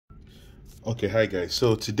Okay, hi guys.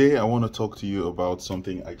 So today I want to talk to you about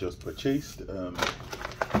something I just purchased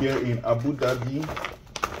here in Abu Dhabi.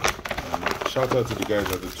 Shout out to the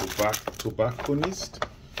guys at the Tobacconist.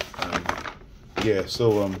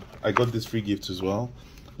 I got this free gift as well.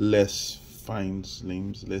 Les fines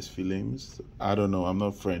lames, les filames. I don't know. I'm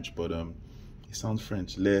not French, but it sounds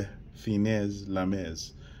French. Les fines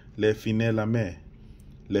lames, les fines lame,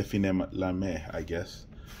 les fines lame, I guess.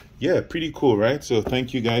 Yeah, pretty cool, right? So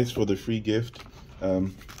thank you guys for the free gift.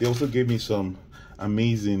 They also gave me some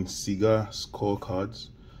amazing cigar scorecards,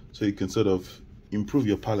 so you can sort of improve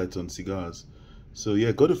your palate on cigars. So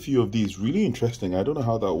yeah, got a few of these. Really interesting. I don't know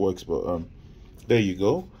how that works, but there you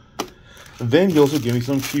go. Then he also gave me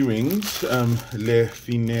some key rings. Les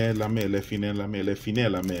fines lame, les fines lame, les fines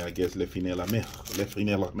lame, I guess, les fines lame, les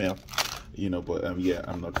fines lame. You know, but yeah,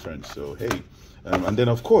 I'm not French, so hey. And then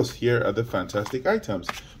of course, here are the fantastic items.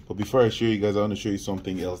 But before I show you guys, I want to show you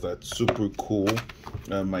something else that's super cool.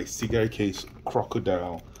 My cigar case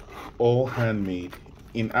crocodile, all handmade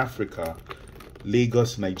in Africa,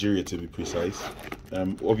 Lagos, Nigeria to be precise.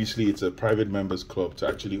 Obviously it's a private members club to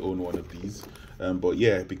actually own one of these. But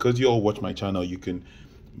yeah, because you all watch my channel, you can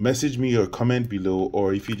message me or comment below,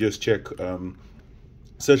 or if you just check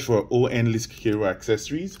search for ON Lisk-Carew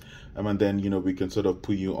accessories, and then we can sort of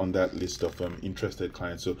put you on that list of interested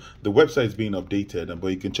clients. So the website is being updated, but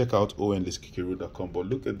you can check out onlisk-carew.com. But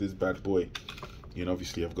look at this bad boy.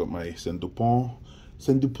 Obviously I've got my Saint-Dupont.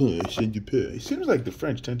 It seems like the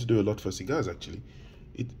French tend to do a lot for cigars actually.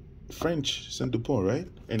 French Saint-Dupont, right?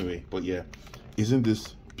 Anyway, but yeah, isn't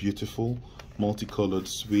this beautiful? Multicolored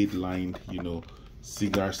suede lined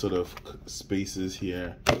cigar sort of spaces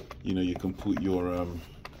here. You can put your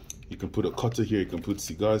you can put a cutter here, you can put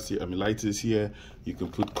cigars here, lighters here, you can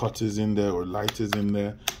put cutters in there or lighters in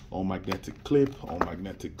there. All magnetic clip,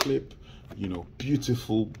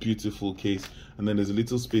 beautiful case. And then there's a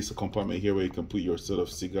little space, a compartment here where you can put your sort of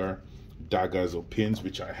cigar daggers or pins,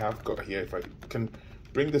 which I have got here. If I can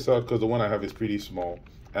bring this out, because the one I have is pretty small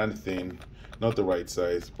and thin, not the right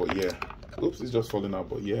size. But yeah, oops, it's just falling out.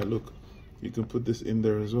 But yeah, look, you can put this in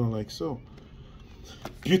there as well, like so.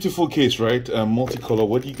 Beautiful case, right? Multicolor.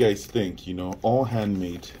 What do you guys think? All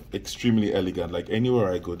handmade, extremely elegant. Like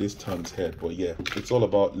anywhere I go, this turns head. But yeah, it's all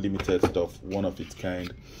about limited stuff, one of its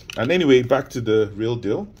kind. And anyway, back to the real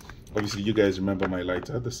deal. Obviously, you guys remember my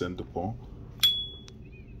lighter, the Saint-Dupont.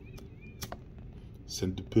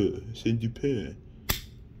 Saint-Dupont.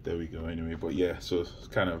 There we go. Anyway, but yeah, so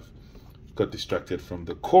kind of got distracted from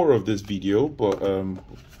the core of this video, but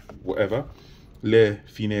whatever. Les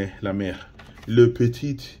fines la mer. Le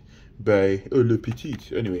Petit by Le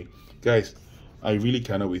Petit. Anyway, guys, I really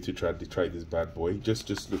cannot wait to try this bad boy.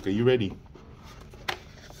 Just look. Are you ready?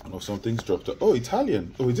 Oh, something's dropped. Oh,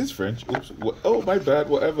 Italian. Oh, is this French? Oops. Oh, my bad.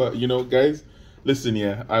 Whatever. Guys, listen.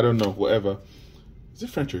 Yeah, I don't know. Whatever. Is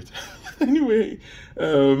it French or Italian? Anyway,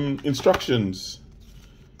 instructions.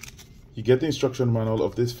 You get the instruction manual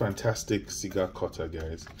of this fantastic cigar cutter,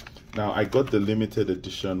 guys. Now, I got the limited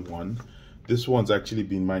edition one. This one's actually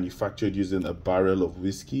been manufactured using a barrel of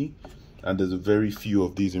whiskey, and there's a very few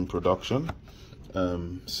of these in production.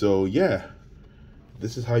 So yeah,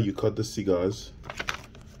 this is how you cut the cigars.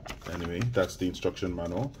 Anyway, that's the instruction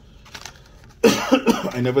manual.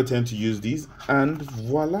 I never tend to use these, and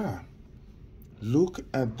voila, look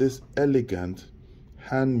at this elegant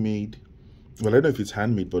handmade, well, I don't know if it's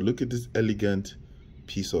handmade, but look at this elegant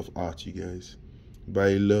piece of art, you guys,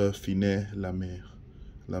 by Le Fine la Mer.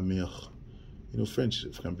 French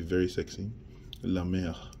can be very sexy. La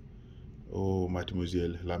Mer. Oh,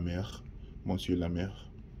 mademoiselle la Mer. Monsieur la Mer.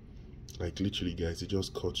 Like literally, guys, it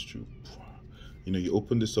just cuts through. You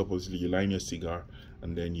open this up, obviously, you line your cigar,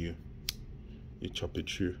 and then you chop it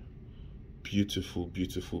through. Beautiful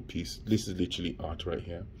piece. This is literally art right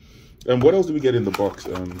here. And what else do we get in the box?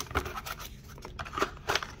 Let's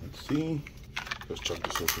see. Let's chuck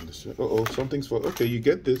this open this way. Uh-oh, something's for, okay, you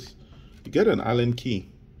get this. You get an Allen key.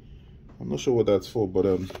 I'm not sure what that's for, but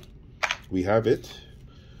we have it.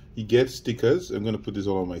 You get stickers. I'm going to put this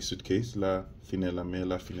all on my suitcase. La Fine la Mer,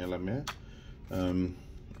 La Fine la Mer. A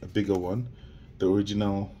bigger one. The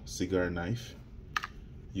original cigar knife.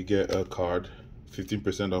 You get a card.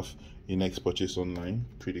 15% off your next purchase online.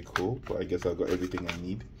 Pretty cool. But I guess I've got everything I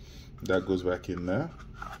need. That goes back in there.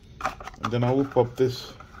 And then I will pop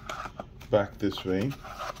this back this way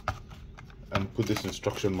and put this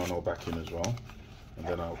instruction manual back in as well. And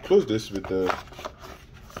then I'll close this with the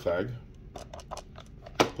flag,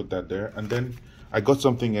 put that there, and then I got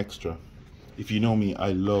something extra. If you know me,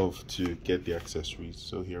 I love to get the accessories,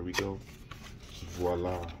 so here we go.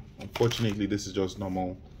 Voila. Unfortunately, this is just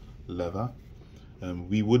normal leather.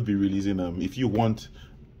 We would be releasing if you want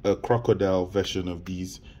a crocodile version of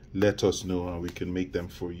these, let us know and we can make them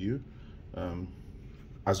for you,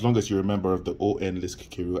 as long as you're a member of the ON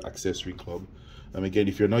Lisk-Carew Accessory Club. Again,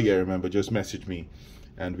 if you're not yet a member, just message me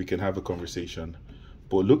and we can have a conversation.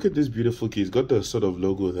 But look at this beautiful key. It's got the sort of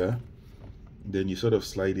logo there. Then you sort of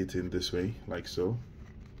slide it in this way, like so.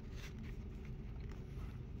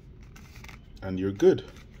 And you're good.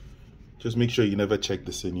 Just make sure you never check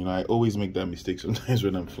this in. You know, I always make that mistake sometimes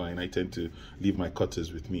when I'm flying. I tend to leave my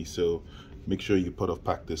cutters with me. So make sure you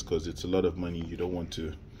pack this, because it's a lot of money. You don't want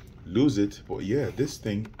to lose it. But yeah, this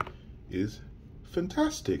thing is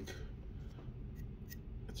fantastic.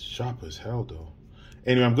 It's sharp as hell though.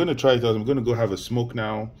 Anyway, I'm going to try it out. I'm going to go have a smoke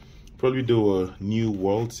now. Probably do a New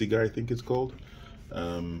World cigar, I think it's called.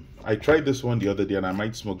 I tried this one the other day and I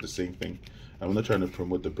might smoke the same thing. I'm not trying to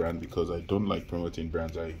promote the brand because I don't like promoting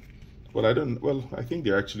brands. I think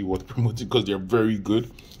they're actually worth promoting because they're very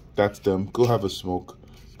good. That's them. Go have a smoke,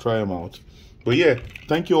 try them out. But yeah,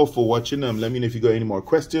 thank you all for watching. Let me know if you got any more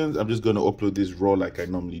questions. I'm just going to upload this raw like I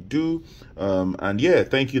normally do. And yeah,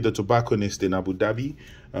 thank you, the Tobacconist in Abu Dhabi,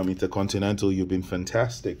 Intercontinental. You've been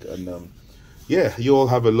fantastic. And yeah, you all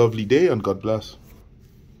have a lovely day and God bless.